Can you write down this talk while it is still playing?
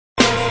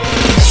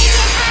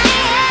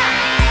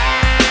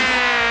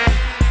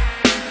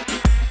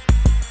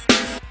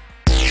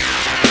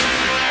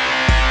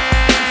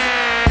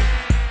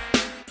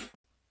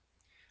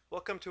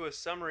to a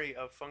summary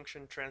of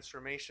function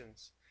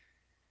transformations.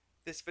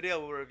 This video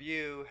will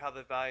review how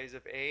the values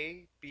of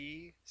a,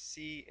 b,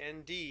 c,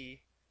 and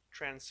d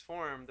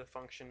transform the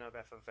function of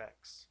f of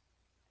x.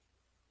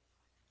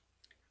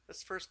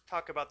 Let's first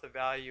talk about the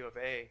value of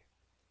a.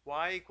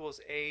 Y equals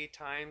a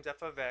times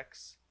f of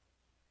x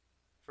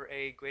for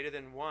a greater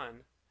than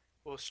 1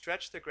 will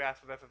stretch the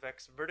graph of f of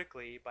x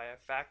vertically by a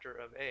factor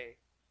of a.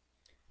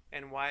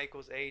 And y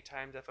equals a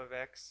times f of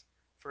x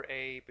for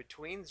a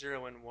between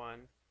 0 and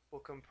 1 will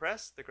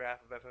compress the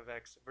graph of f of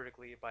x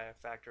vertically by a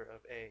factor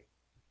of a.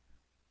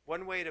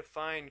 One way to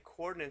find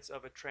coordinates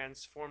of a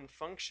transformed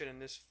function in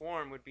this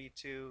form would be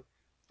to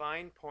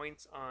find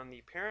points on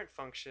the parent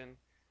function,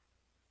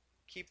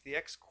 keep the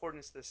x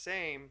coordinates the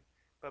same,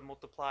 but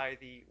multiply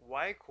the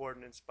y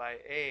coordinates by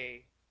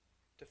a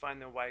to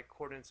find the y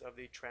coordinates of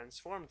the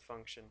transformed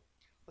function.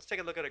 Let's take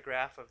a look at a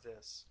graph of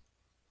this.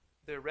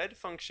 The red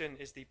function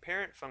is the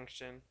parent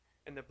function,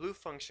 and the blue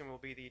function will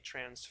be the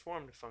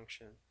transformed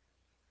function.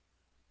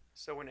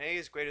 So when a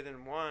is greater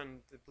than 1,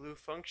 the blue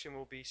function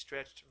will be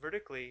stretched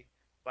vertically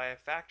by a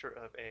factor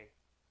of a.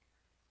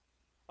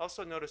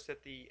 Also notice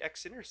that the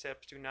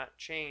x-intercepts do not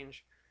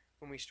change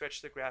when we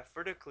stretch the graph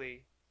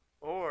vertically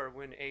or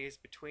when a is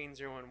between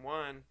 0 and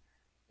 1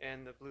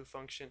 and the blue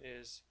function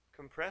is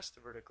compressed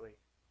vertically,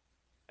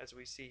 as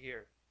we see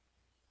here.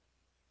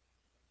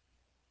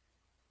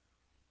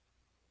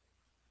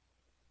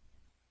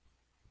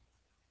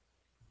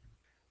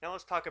 Now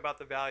let's talk about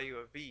the value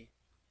of b.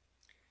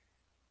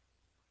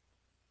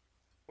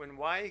 When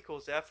y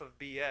equals f of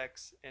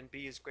bx and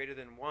b is greater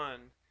than 1,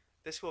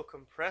 this will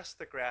compress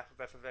the graph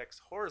of f of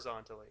x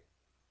horizontally.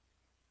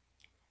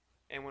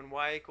 And when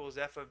y equals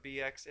f of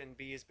bx and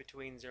b is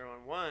between 0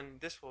 and 1,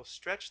 this will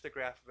stretch the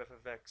graph of f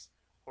of x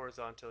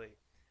horizontally.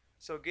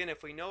 So again,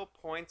 if we know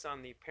points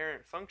on the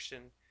parent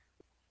function,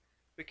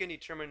 we can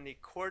determine the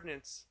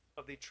coordinates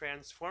of the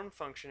transformed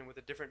function with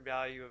a different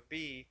value of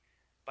b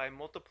by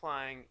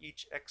multiplying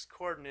each x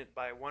coordinate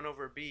by 1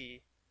 over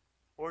b,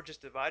 or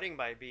just dividing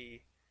by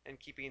b and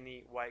keeping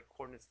the y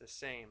coordinates the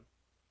same.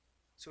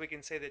 So we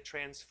can say that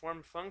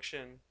transformed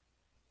function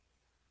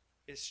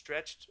is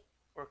stretched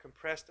or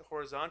compressed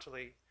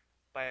horizontally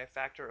by a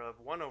factor of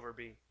 1 over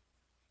b.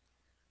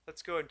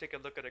 Let's go and take a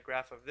look at a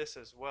graph of this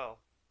as well.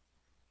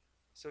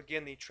 So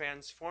again, the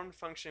transformed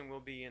function will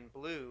be in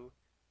blue.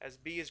 As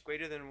b is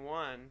greater than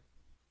 1,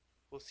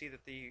 we'll see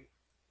that the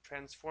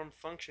transformed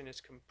function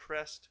is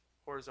compressed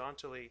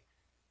horizontally.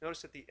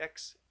 Notice that the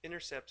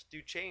x-intercepts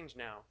do change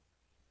now.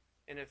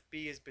 And if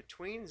b is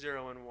between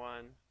 0 and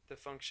 1, the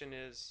function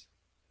is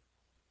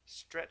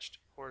stretched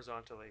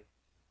horizontally,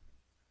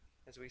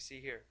 as we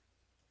see here.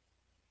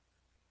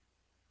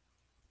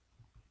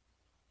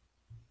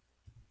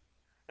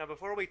 Now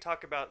before we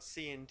talk about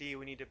c and d,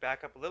 we need to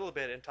back up a little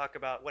bit and talk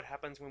about what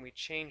happens when we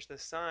change the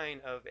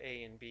sign of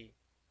a and b.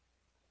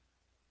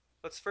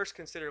 Let's first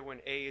consider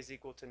when a is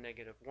equal to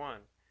negative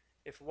 1.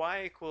 If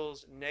y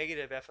equals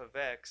negative f of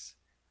x,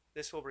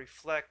 this will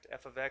reflect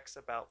f of x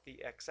about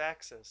the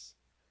x-axis.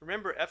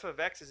 Remember, f of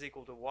x is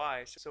equal to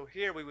y, so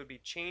here we would be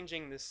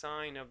changing the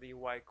sign of the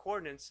y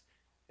coordinates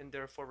and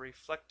therefore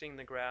reflecting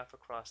the graph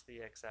across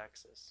the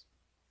x-axis.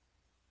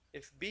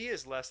 If b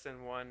is less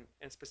than 1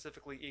 and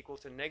specifically equal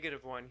to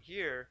negative 1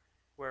 here,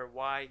 where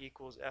y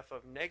equals f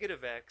of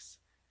negative x,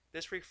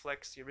 this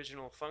reflects the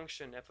original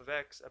function f of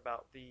x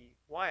about the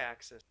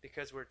y-axis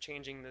because we're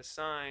changing the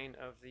sign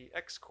of the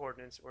x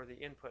coordinates or the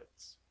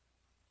inputs.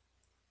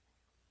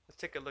 Let's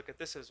take a look at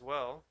this as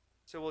well.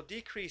 So we'll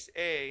decrease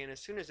a, and as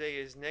soon as a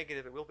is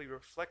negative, it will be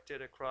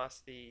reflected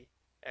across the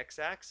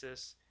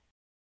x-axis.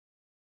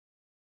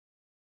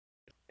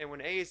 And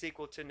when a is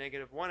equal to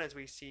negative 1, as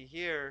we see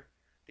here,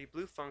 the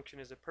blue function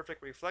is a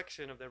perfect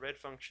reflection of the red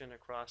function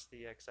across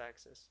the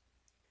x-axis.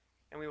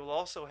 And we will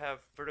also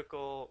have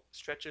vertical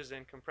stretches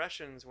and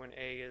compressions when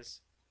a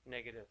is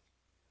negative,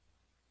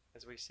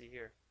 as we see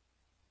here.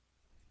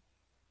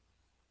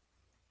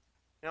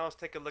 Now let's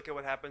take a look at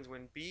what happens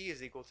when b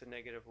is equal to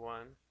negative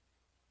 1.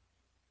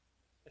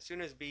 As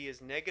soon as b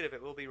is negative,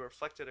 it will be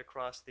reflected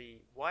across the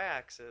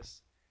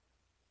y-axis,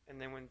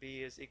 and then when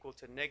b is equal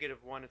to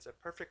negative 1, it's a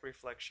perfect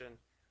reflection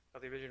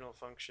of the original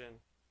function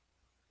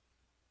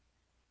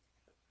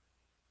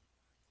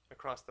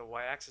across the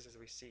y-axis, as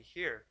we see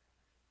here.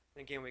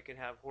 And again, we can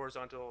have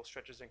horizontal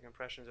stretches and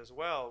compressions as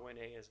well when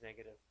a is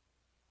negative.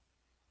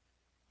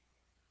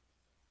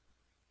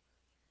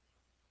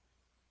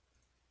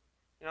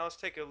 Now let's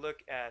take a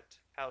look at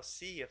how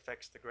c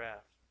affects the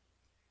graph.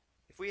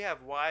 If we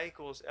have y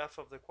equals f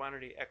of the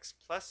quantity x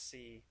plus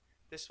c,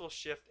 this will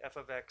shift f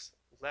of x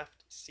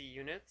left c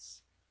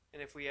units.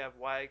 And if we have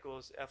y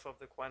equals f of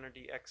the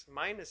quantity x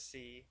minus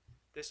c,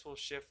 this will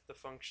shift the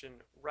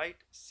function right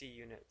c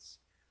units.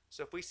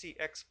 So if we see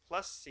x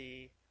plus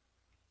c,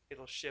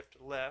 it'll shift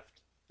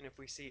left, and if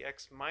we see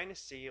x minus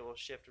c, it will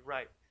shift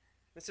right.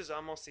 This is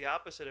almost the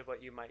opposite of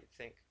what you might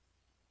think.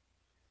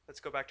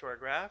 Let's go back to our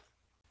graph.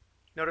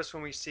 Notice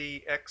when we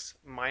see x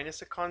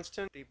minus a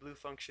constant, the blue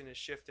function is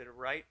shifted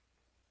right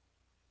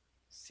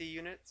c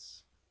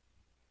units.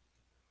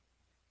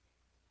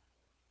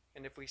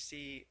 And if we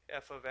see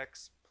f of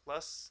x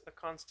plus a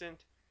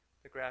constant,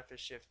 the graph is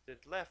shifted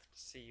left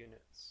c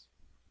units.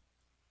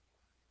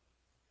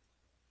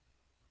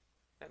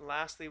 And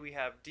lastly, we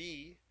have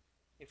d.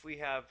 If we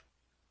have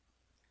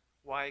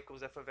y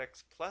equals f of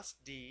x plus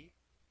d,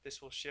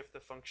 this will shift the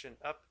function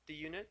up d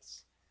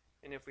units.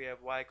 And if we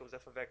have y equals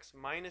f of x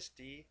minus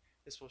d,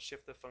 this will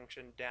shift the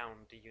function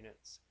down d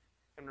units.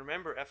 And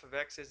remember, f of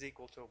x is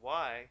equal to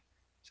y,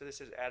 so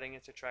this is adding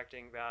and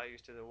subtracting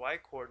values to the y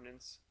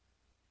coordinates.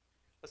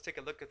 Let's take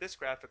a look at this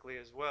graphically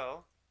as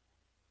well.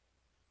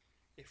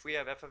 If we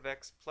have f of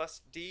x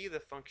plus d, the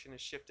function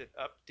is shifted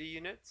up d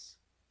units.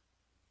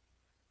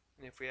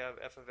 And if we have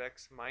f of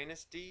x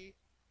minus d,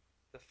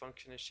 the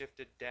function is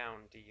shifted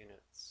down d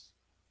units.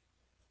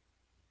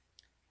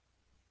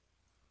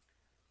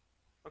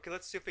 Okay,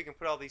 let's see if we can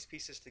put all these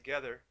pieces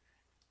together.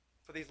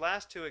 For these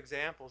last two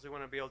examples, we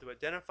want to be able to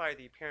identify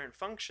the parent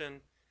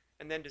function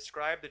and then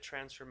describe the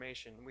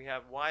transformation. We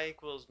have y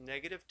equals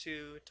negative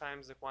 2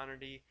 times the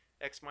quantity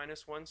x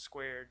minus 1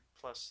 squared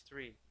plus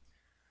 3.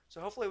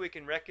 So hopefully we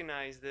can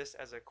recognize this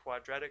as a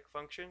quadratic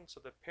function. So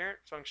the parent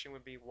function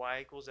would be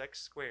y equals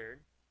x squared.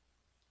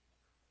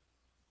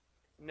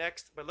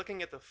 Next, by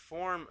looking at the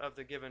form of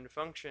the given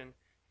function,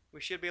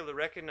 we should be able to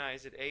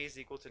recognize that a is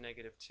equal to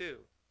negative 2.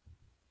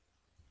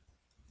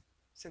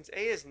 Since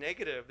a is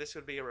negative, this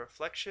would be a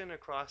reflection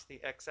across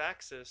the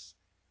x-axis,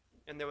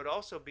 and there would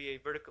also be a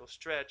vertical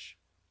stretch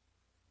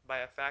by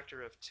a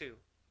factor of 2.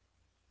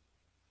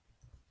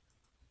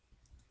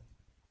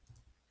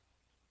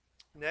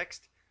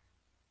 Next,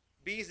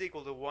 b is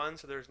equal to 1,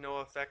 so there's no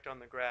effect on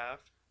the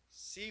graph.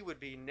 C would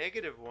be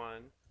negative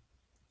 1.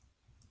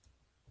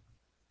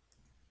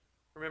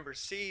 Remember,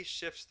 c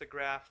shifts the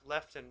graph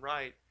left and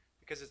right.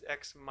 Because it's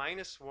x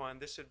minus 1,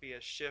 this would be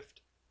a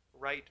shift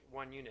right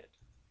 1 unit.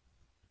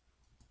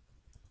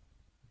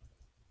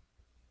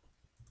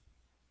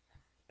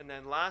 And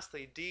then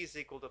lastly, d is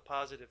equal to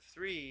positive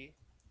 3.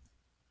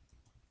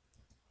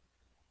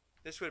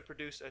 This would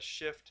produce a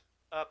shift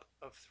up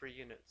of 3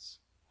 units.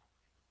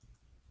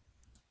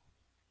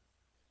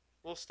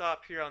 We'll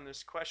stop here on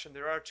this question.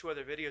 There are 2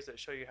 other videos that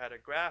show you how to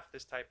graph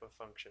this type of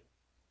function.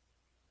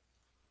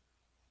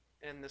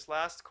 In this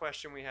last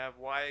question, we have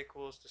y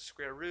equals the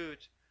square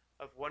root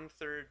of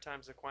 1/3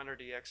 times the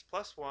quantity x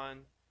plus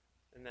 1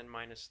 and then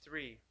minus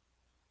 3.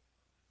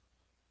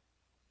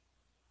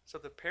 So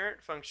the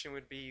parent function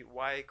would be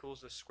y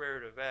equals the square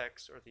root of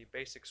x, or the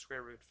basic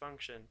square root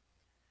function.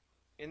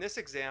 In this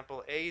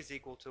example, a is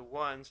equal to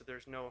 1, so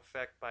there's no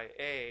effect by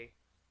a.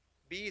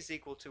 B is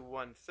equal to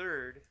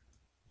 1/3.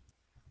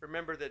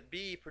 Remember that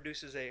b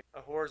produces a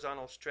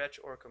horizontal stretch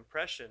or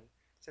compression.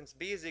 Since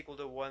b is equal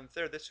to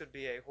 1/3, this would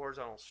be a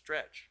horizontal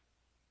stretch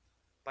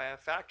by a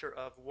factor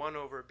of 1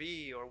 over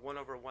b, or 1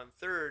 over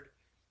 1/3,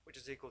 which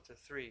is equal to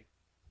 3.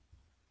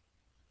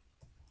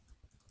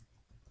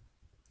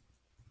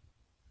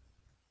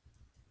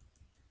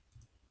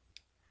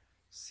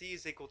 C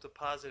is equal to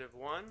positive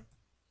 1.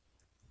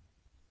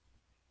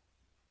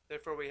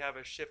 Therefore, we have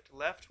a shift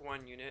left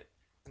 1 unit.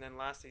 And then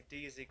lastly,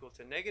 d is equal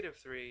to negative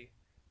 3.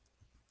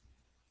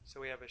 So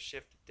we have a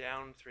shift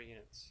down 3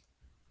 units.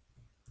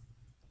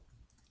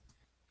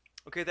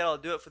 Okay, that'll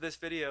do it for this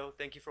video.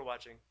 Thank you for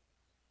watching.